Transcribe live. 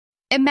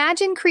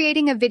Imagine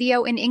creating a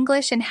video in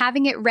English and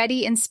having it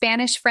ready in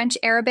Spanish, French,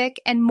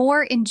 Arabic, and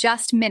more in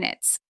just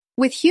minutes.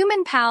 With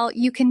HumanPal,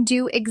 you can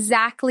do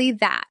exactly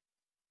that.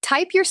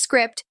 Type your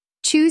script,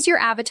 choose your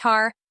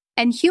avatar,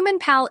 and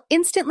HumanPal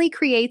instantly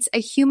creates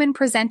a human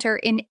presenter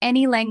in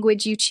any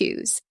language you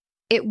choose.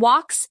 It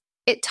walks,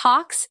 it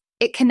talks,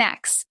 it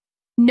connects.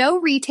 No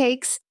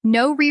retakes,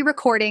 no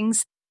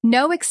re-recordings,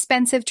 no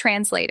expensive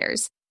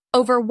translators.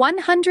 Over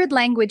 100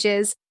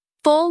 languages,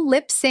 full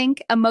lip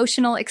sync,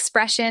 emotional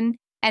expression,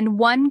 and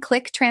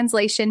one-click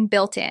translation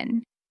built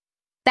in.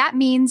 That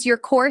means your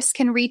course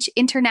can reach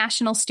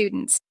international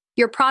students,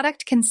 your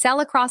product can sell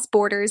across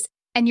borders,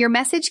 and your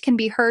message can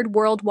be heard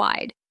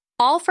worldwide,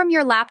 all from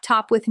your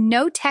laptop with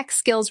no tech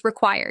skills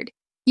required.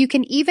 You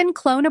can even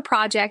clone a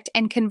project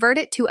and convert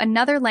it to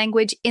another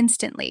language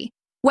instantly,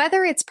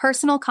 whether it's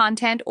personal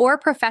content or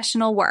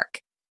professional work.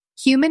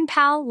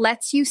 HumanPal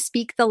lets you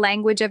speak the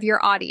language of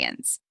your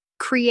audience,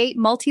 create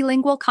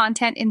multilingual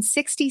content in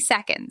 60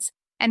 seconds,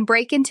 and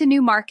break into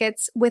new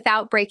markets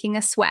without breaking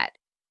a sweat.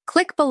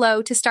 Click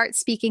below to start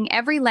speaking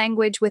every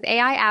language with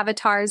AI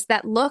avatars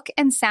that look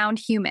and sound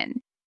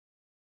human.